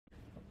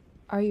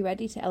Are you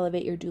ready to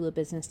elevate your doula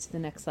business to the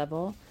next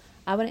level?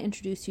 I want to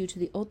introduce you to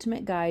the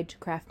ultimate guide to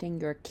crafting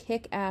your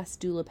kick-ass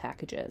doula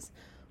packages.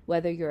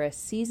 Whether you're a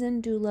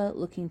seasoned doula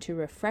looking to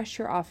refresh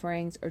your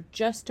offerings or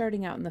just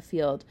starting out in the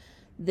field,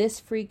 this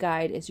free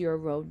guide is your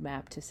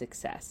roadmap to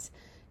success.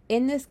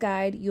 In this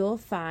guide, you'll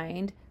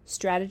find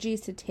strategies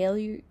to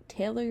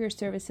tailor your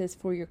services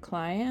for your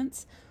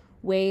clients,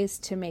 ways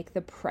to make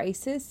the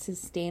prices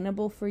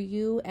sustainable for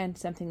you and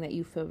something that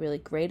you feel really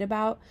great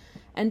about,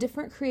 and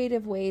different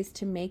creative ways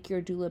to make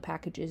your doula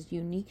packages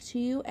unique to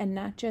you and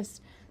not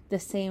just the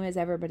same as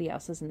everybody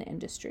else's in the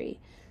industry.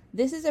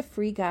 This is a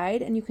free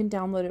guide and you can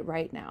download it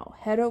right now.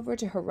 Head over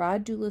to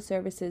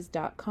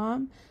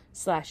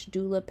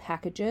haraddoulaservices.com/doula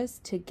packages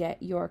to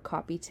get your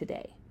copy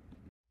today.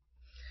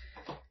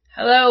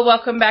 Hello,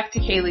 welcome back to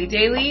Kaylee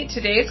Daily.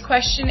 Today's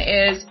question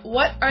is,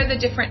 what are the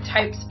different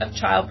types of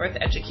childbirth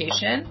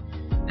education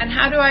and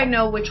how do I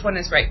know which one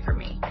is right for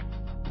me?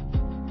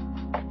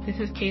 This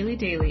is Kaylee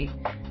Daily,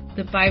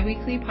 the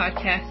bi-weekly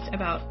podcast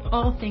about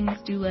all things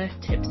doula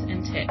tips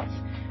and tips,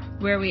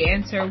 where we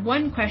answer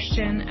one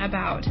question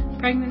about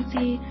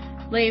pregnancy,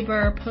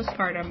 labor,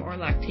 postpartum, or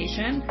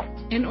lactation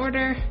in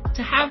order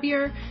to have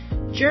your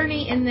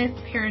journey in this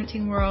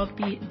parenting world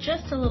be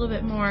just a little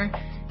bit more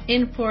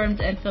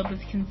informed and filled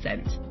with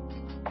consent.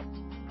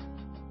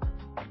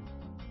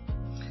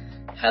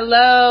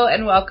 Hello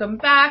and welcome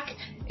back.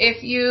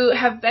 If you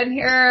have been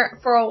here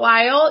for a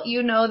while,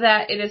 you know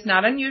that it is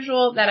not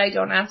unusual that I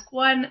don't ask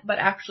one, but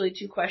actually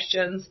two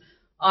questions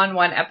on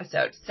one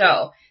episode.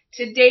 So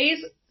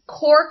today's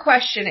core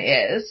question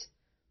is,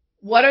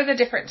 what are the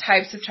different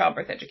types of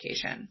childbirth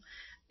education?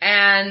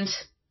 And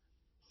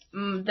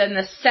then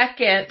the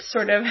second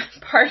sort of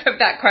part of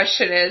that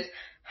question is,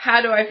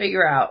 how do I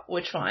figure out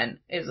which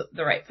one is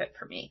the right fit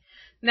for me?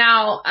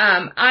 Now,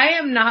 I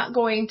am not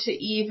going to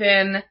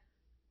even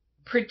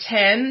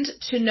pretend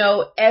to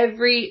know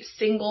every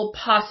single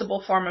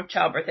possible form of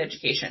childbirth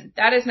education.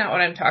 That is not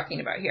what I'm talking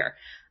about here.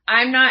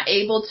 I'm not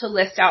able to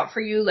list out for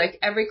you like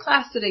every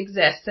class that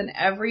exists and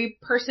every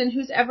person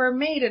who's ever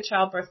made a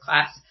childbirth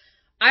class.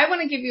 I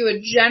want to give you a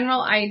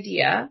general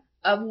idea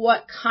of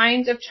what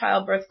kinds of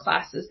childbirth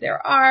classes there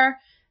are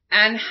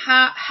and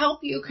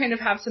help you kind of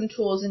have some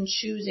tools in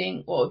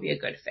choosing what would be a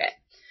good fit.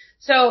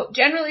 So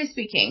generally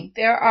speaking,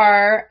 there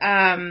are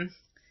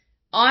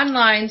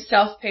online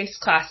self-paced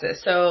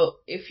classes. So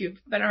if you've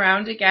been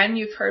around again,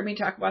 you've heard me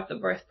talk about the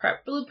Birth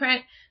Prep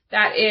Blueprint.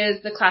 That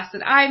is the class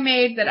that I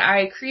made, that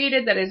I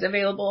created, that is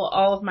available.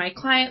 All of my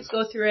clients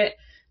go through it.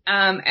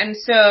 And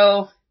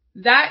so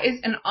that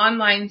is an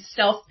online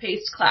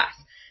self-paced class.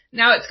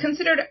 Now it's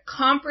considered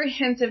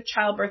comprehensive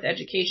childbirth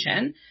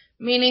education,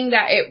 meaning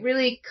that it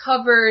really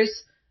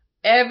covers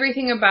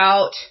everything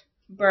about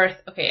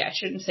birth. Okay, I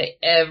shouldn't say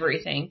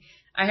everything.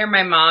 I hear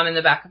my mom in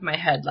the back of my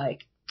head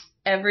like,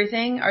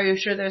 everything? Are you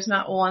sure there's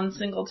not one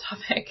single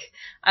topic?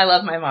 I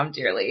love my mom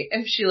dearly.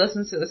 If she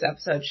listens to this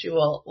episode, she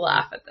will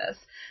laugh at this.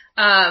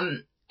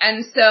 And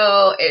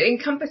so it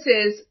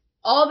encompasses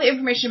all the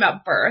information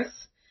about birth,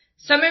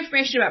 some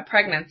information about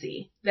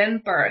pregnancy, then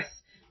birth,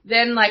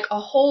 then like a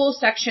whole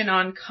section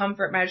on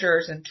comfort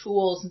measures and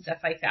tools and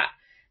stuff like that.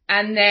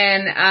 And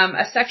then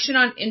a section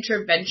on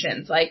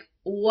interventions, like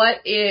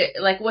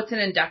what's an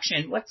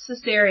induction, what's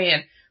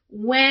cesarean,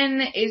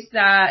 when is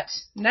that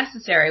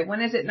necessary, when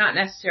is it not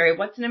necessary,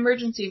 what's an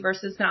emergency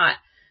versus not,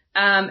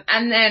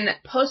 and then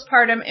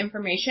postpartum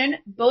information,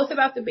 both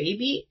about the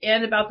baby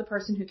and about the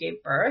person who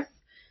gave birth,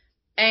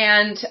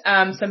 and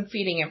some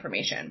feeding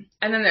information.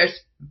 And then there's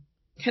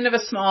kind of a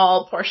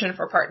small portion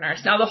for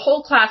partners. Now the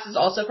whole class is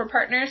also for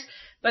partners,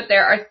 but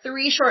there are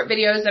 3 short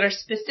videos that are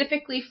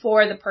specifically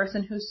for the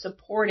person who's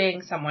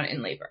supporting someone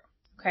in labor.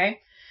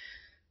 Okay.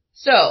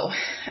 So,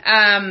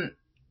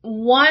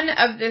 one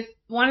of the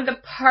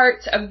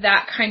parts of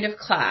that kind of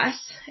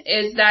class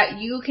is that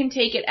you can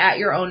take it at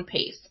your own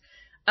pace.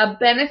 A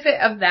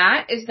benefit of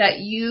that is that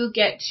you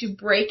get to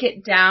break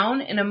it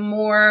down in a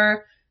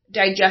more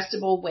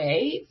digestible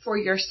way for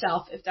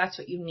yourself if that's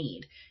what you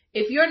need.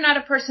 If you're not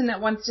a person that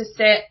wants to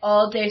sit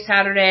all day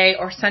Saturday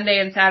or Sunday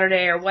and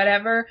Saturday or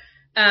whatever,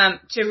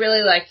 to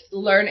really like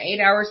learn 8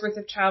 hours worth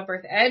of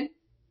childbirth ed,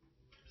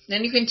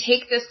 then you can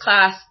take this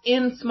class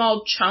in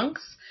small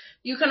chunks.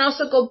 You can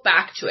also go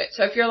back to it.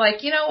 So if you're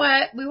like, you know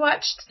what, we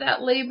watched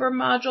that labor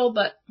module,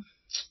 but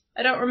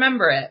I don't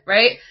remember it,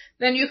 right?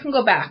 Then you can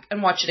go back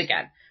and watch it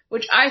again,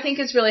 which I think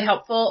is really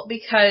helpful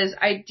because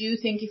I do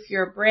think if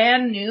you're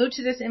brand new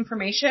to this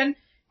information,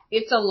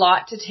 it's a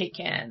lot to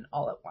take in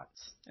all at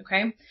once.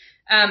 Okay.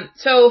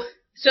 So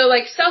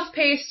like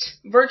self-paced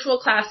virtual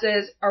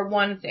classes are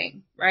one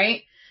thing,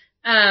 right?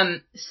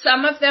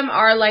 Some of them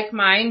are like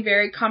mine,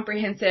 very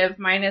comprehensive.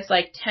 Mine is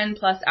like 10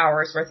 plus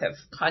hours worth of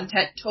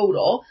content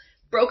total,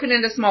 broken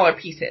into smaller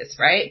pieces,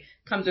 right?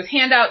 Comes with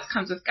handouts,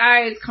 comes with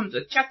guides, comes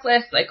with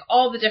checklists, like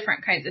all the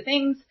different kinds of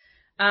things.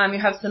 You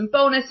have some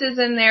bonuses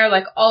in there,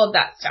 like all of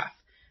that stuff.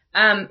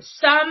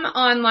 Some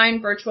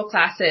online virtual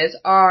classes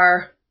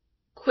are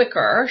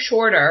quicker,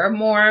 shorter,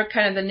 more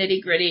kind of the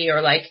nitty gritty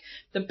or like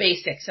the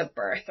basics of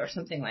birth or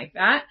something like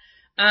that.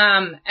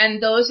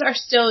 And those are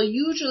still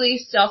usually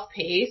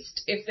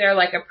self-paced. If they're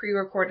like a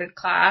pre-recorded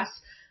class,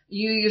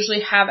 you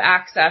usually have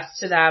access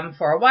to them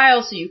for a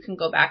while so you can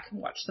go back and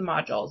watch the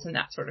modules and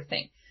that sort of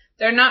thing.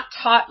 They're not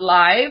taught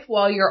live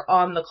while you're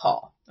on the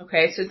call.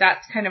 Okay, so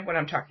that's kind of what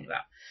I'm talking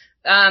about.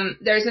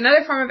 There's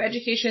another form of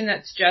education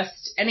that's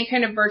just any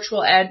kind of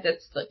virtual ed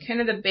that's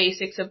kind of the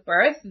basics of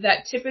birth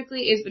that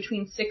typically is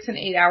between 6 and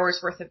 8 hours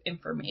worth of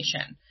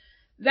information.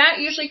 That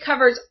usually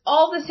covers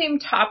all the same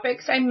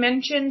topics I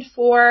mentioned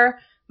for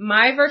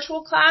my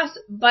virtual class,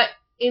 but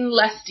in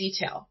less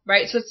detail,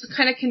 right? So it's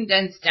kind of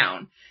condensed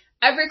down.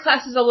 Every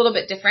class is a little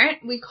bit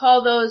different. We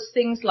call those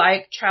things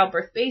like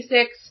Childbirth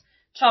Basics,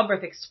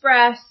 Childbirth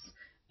Express,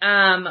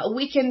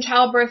 weekend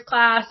childbirth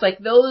class. Like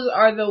those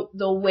are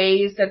the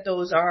ways that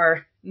those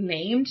are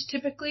named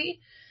typically.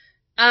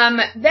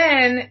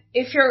 Then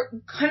if you're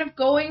kind of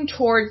going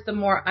towards the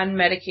more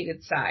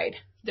unmedicated side,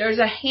 there's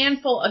a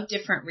handful of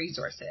different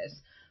resources.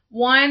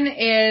 One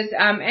is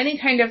any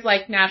kind of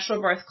like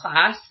natural birth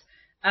class,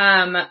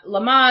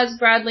 Lamaze,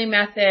 Bradley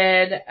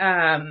method,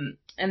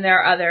 and there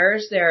are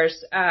others.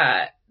 There's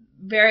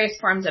various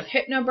forms of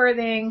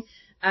hypnobirthing.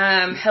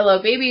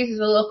 Hello Babies is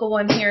a local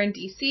one here in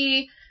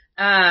DC.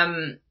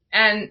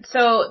 And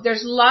so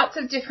there's lots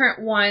of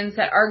different ones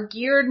that are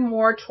geared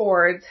more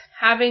towards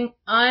having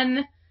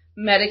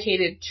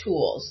unmedicated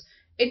tools.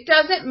 It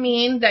doesn't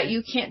mean that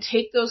you can't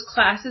take those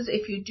classes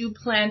if you do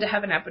plan to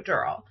have an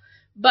epidural.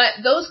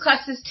 But those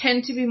classes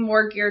tend to be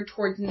more geared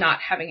towards not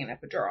having an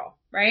epidural,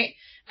 right?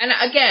 And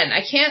again,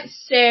 I can't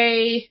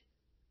say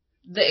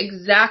the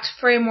exact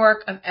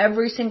framework of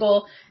every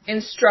single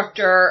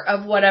instructor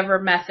of whatever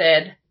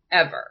method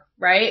ever,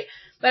 right?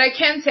 But I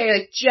can say,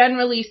 like,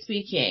 generally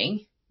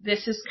speaking,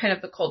 this is kind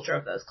of the culture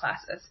of those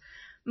classes.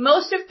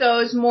 Most of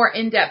those more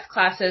in-depth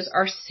classes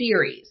are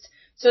series.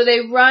 So they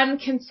run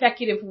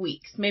consecutive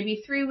weeks,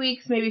 maybe 3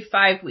 weeks, maybe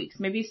 5 weeks,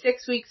 maybe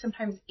 6 weeks,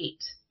 sometimes 8.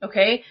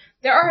 Okay?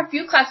 There are a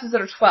few classes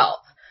that are 12.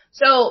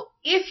 So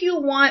if you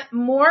want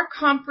more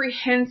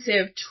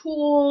comprehensive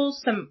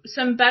tools,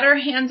 some better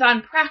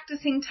hands-on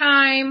practicing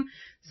time,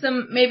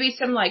 maybe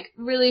some like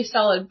really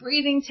solid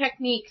breathing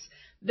techniques,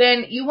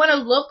 then you want to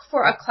look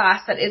for a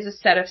class that is a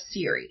set of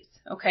series.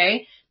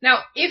 Okay? Now,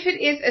 if it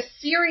is a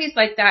series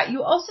like that,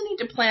 you also need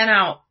to plan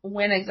out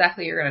when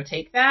exactly you're going to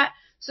take that.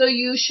 So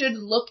you should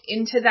look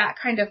into that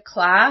kind of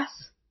class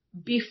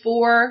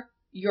before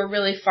you're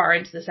really far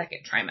into the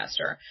second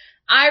trimester.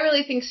 I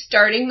really think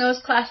starting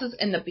those classes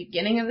in the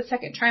beginning of the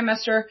second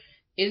trimester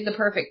is the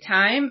perfect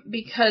time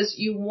because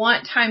you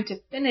want time to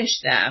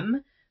finish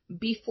them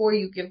before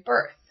you give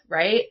birth,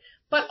 right?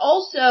 But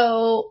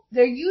also,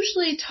 they're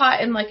usually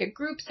taught in like a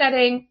group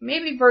setting,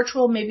 maybe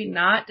virtual, maybe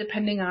not,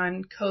 depending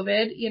on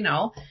COVID, you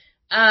know.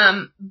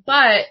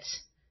 But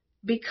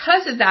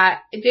because of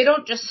that, they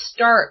don't just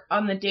start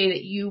on the day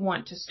that you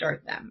want to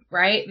start them,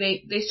 right?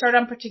 They start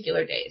on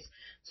particular days.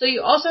 So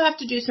you also have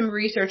to do some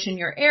research in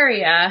your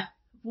area,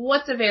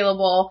 what's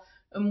available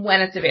and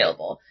when it's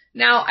available.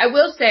 Now, I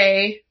will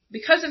say,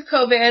 because of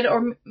COVID,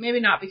 or maybe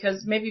not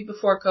because, maybe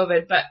before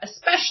COVID, but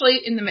especially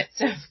in the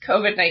midst of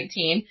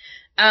COVID-19,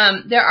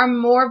 there are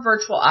more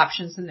virtual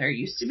options than there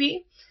used to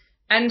be.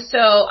 And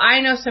so I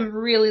know some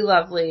really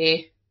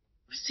lovely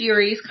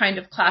series kind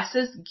of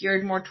classes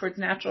geared more towards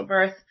natural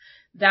birth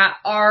that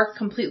are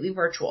completely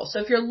virtual. So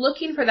if you're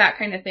looking for that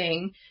kind of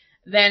thing,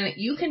 then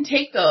you can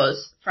take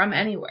those from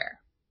anywhere,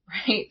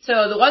 right?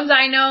 So the ones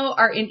I know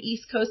are in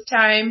East Coast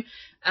time,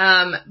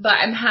 but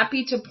I'm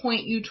happy to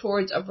point you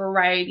towards a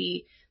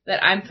variety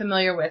that I'm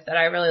familiar with that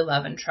I really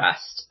love and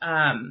trust,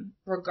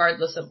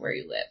 regardless of where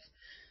you live.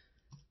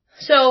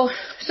 So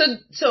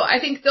I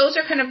think those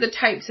are kind of the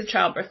types of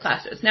childbirth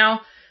classes.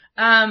 Now,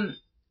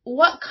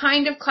 what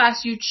kind of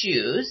class you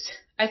choose,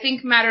 I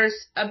think matters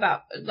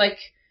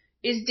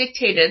is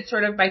dictated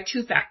sort of by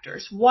two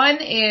factors. One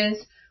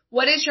is,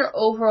 what is your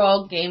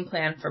overall game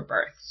plan for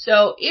birth?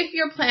 So if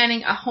you're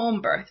planning a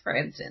home birth, for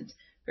instance,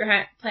 if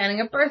you're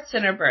planning a birth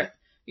center birth,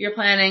 you're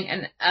planning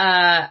an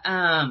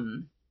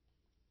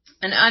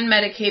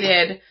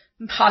unmedicated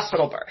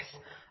hospital birth.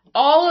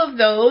 All of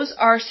those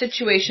are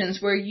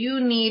situations where you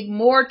need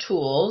more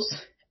tools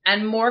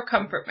and more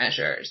comfort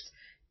measures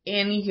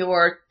in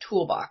your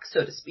toolbox,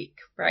 so to speak,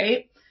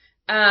 right?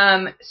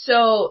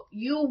 So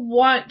you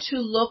want to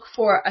look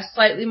for a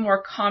slightly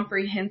more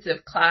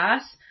comprehensive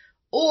class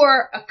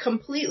or a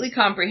completely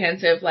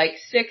comprehensive, like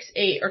 6,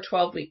 8, or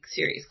 12-week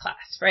series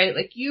class, right?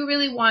 Like you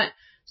really want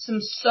some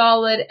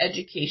solid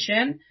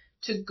education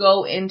to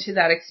go into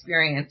that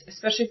experience,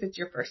 especially if it's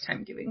your first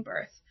time giving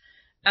birth.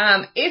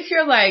 If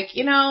you're like,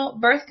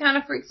 birth kind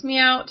of freaks me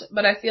out,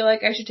 but I feel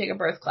like I should take a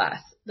birth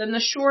class, then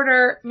the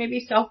shorter,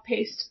 maybe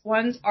self-paced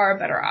ones are a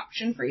better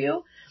option for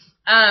you.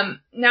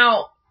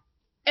 Now,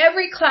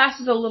 every class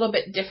is a little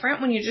bit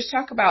different when you just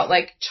talk about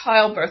like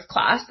childbirth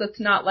class. That's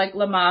not like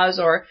Lamaze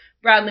or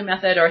Bradley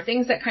method or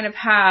things that kind of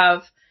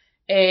have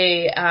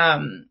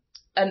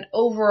an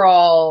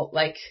overall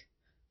like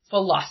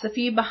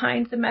philosophy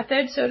behind the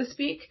method, so to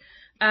speak.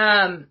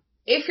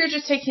 If you're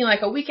just taking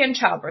like a weekend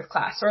childbirth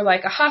class or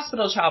like a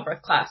hospital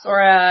childbirth class or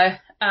a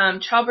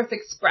Childbirth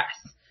Express,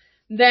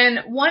 then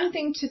one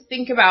thing to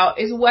think about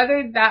is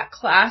whether that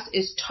class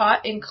is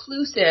taught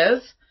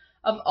inclusive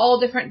of all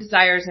different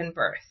desires in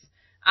birth.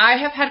 I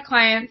have had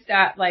clients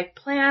that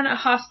plan a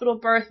hospital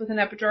birth with an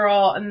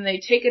epidural, and then they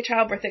take a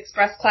Childbirth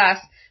Express class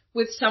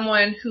with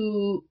someone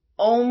who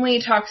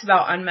only talks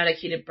about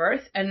unmedicated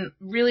birth and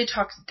really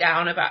talks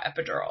down about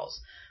epidurals.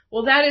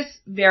 Well, that is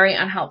very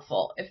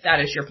unhelpful if that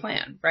is your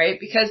plan, right?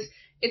 Because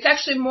it's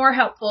actually more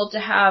helpful to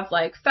have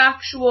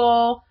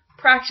factual,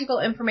 practical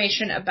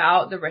information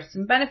about the risks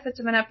and benefits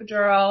of an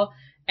epidural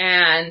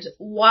and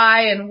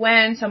why and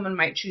when someone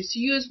might choose to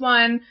use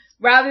one,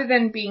 rather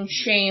than being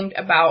shamed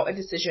about a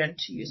decision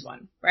to use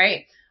one,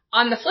 right?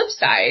 On the flip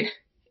side,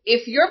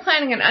 if you're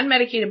planning an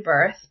unmedicated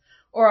birth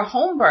or a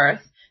home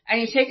birth and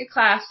you take a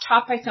class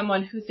taught by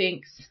someone who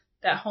thinks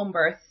that home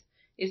birth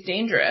is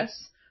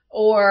dangerous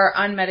or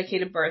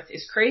unmedicated birth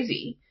is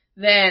crazy,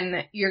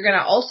 then you're going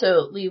to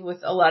also leave with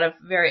a lot of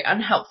very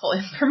unhelpful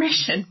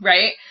information,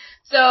 right?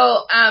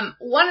 So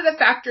one of the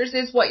factors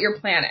is what your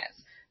plan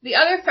is. The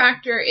other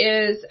factor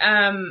is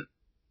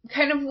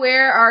kind of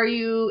where are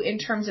you in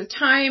terms of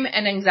time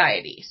and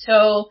anxiety.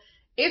 So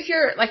if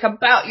you're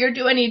you're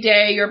due any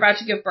day, you're about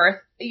to give birth,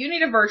 you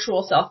need a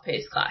virtual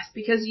self-paced class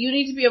because you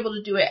need to be able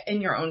to do it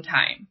in your own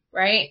time,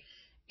 right?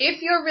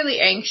 If you're really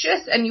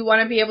anxious and you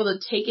want to be able to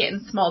take it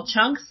in small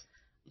chunks,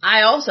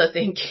 I also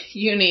think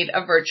you need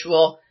a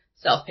virtual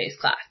self-paced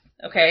class,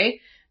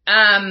 okay?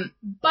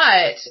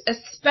 But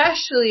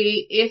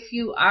especially if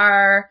you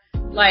are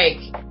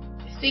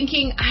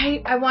thinking,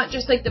 I want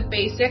just the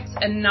basics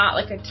and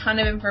not a ton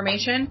of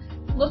information,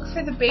 look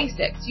for the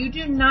basics. You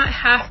do not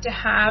have to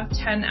have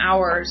 10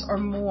 hours or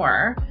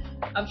more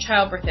of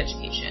childbirth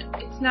education.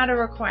 It's not a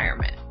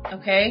requirement,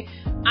 okay?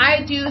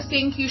 I do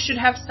think you should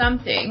have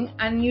something,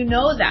 and you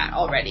know that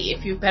already.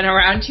 If you've been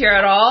around here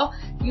at all,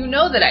 you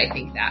know that I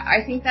think that.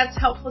 I think that's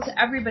helpful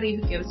to everybody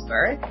who gives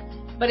birth,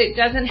 but it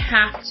doesn't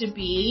have to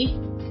be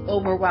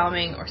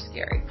overwhelming or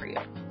scary for you,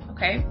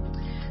 okay?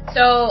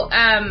 So,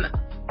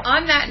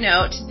 on that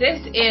note, this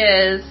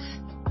is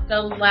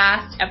the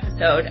last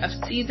episode of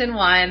season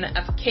 1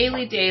 of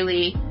Kaylee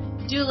Daily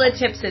Doula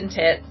Tips and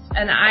Tits,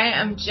 and I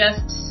am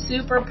just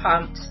super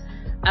pumped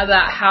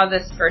about how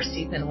this first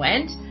season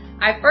went.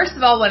 I first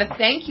of all want to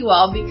thank you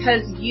all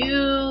because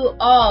you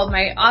all,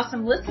 my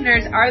awesome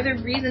listeners, are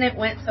the reason it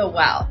went so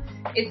well.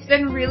 It's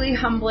been really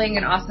humbling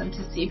and awesome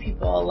to see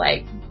people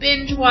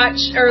binge watch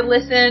or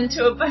listen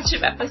to a bunch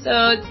of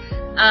episodes,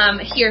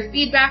 hear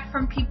feedback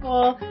from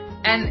people.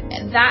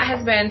 And that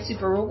has been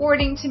super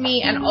rewarding to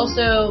me and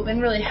also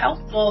been really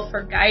helpful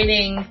for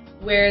guiding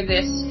where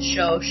this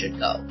show should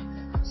go.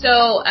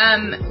 So,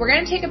 we're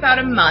going to take about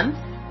a month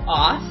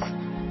off.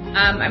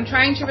 I'm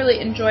trying to really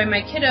enjoy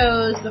my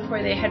kiddos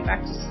before they head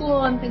back to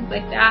school and things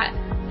like that.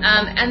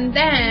 And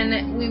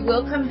then we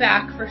will come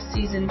back for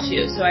season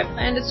 2. So I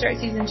plan to start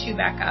season 2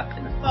 back up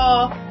in the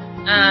fall.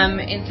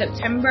 In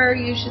September,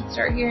 you should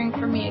start hearing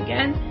from me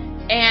again.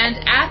 And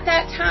at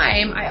that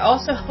time, I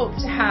also hope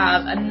to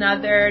have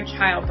another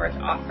childbirth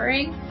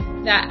offering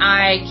that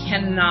I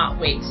cannot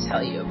wait to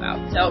tell you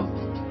about. So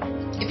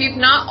if you've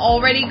not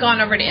already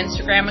gone over to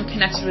Instagram and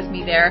connected with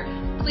me there,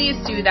 please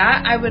do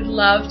that. I would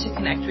love to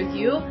connect with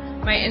you.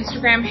 My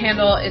Instagram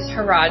handle is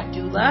Harad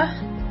Doula.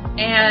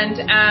 And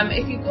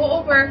if you go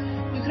over,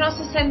 you can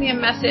also send me a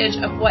message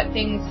of what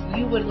things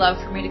you would love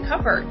for me to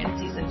cover in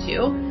season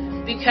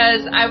 2,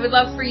 because I would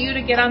love for you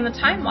to get on the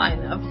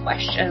timeline of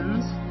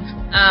questions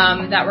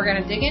that we're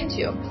going to dig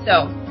into.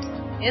 So,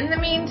 in the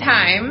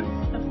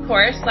meantime, of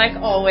course, like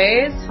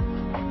always,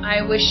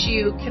 I wish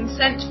you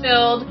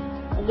consent-filled,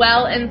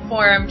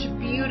 well-informed,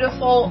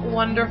 beautiful,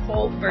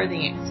 wonderful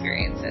birthing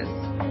experiences.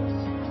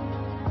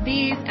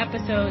 These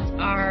episodes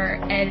are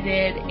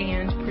edited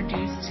and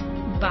produced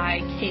by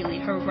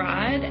Kaylee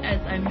Harad,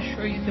 as I'm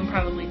sure you can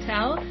probably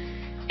tell.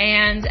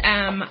 And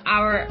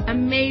our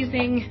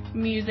amazing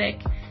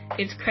music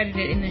is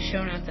credited in the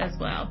show notes as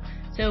well.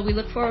 So we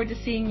look forward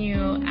to seeing you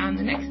on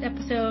the next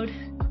episode.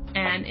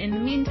 And in the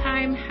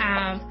meantime,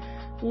 have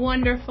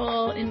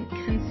wonderful and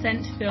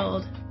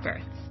consent-filled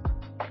birth.